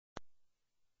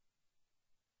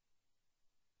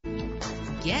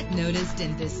Get noticed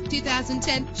in this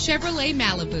 2010 Chevrolet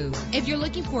Malibu. If you're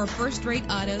looking for a first-rate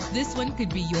auto, this one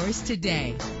could be yours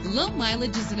today. Low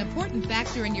mileage is an important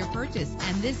factor in your purchase,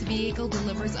 and this vehicle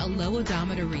delivers a low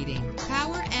odometer reading.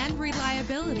 Power and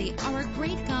reliability are a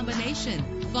great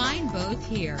combination. Find both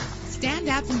here. Stand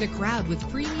out from the crowd with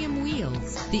premium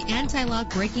wheels. The anti-lock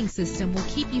braking system will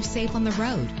keep you safe on the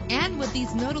road. And with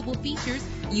these notable features,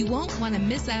 you won't want to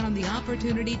miss out on the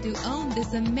opportunity to own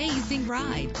this amazing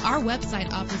ride. Our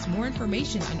website offers more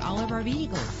information on all of our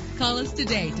vehicles. Call us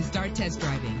today to start test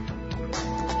driving.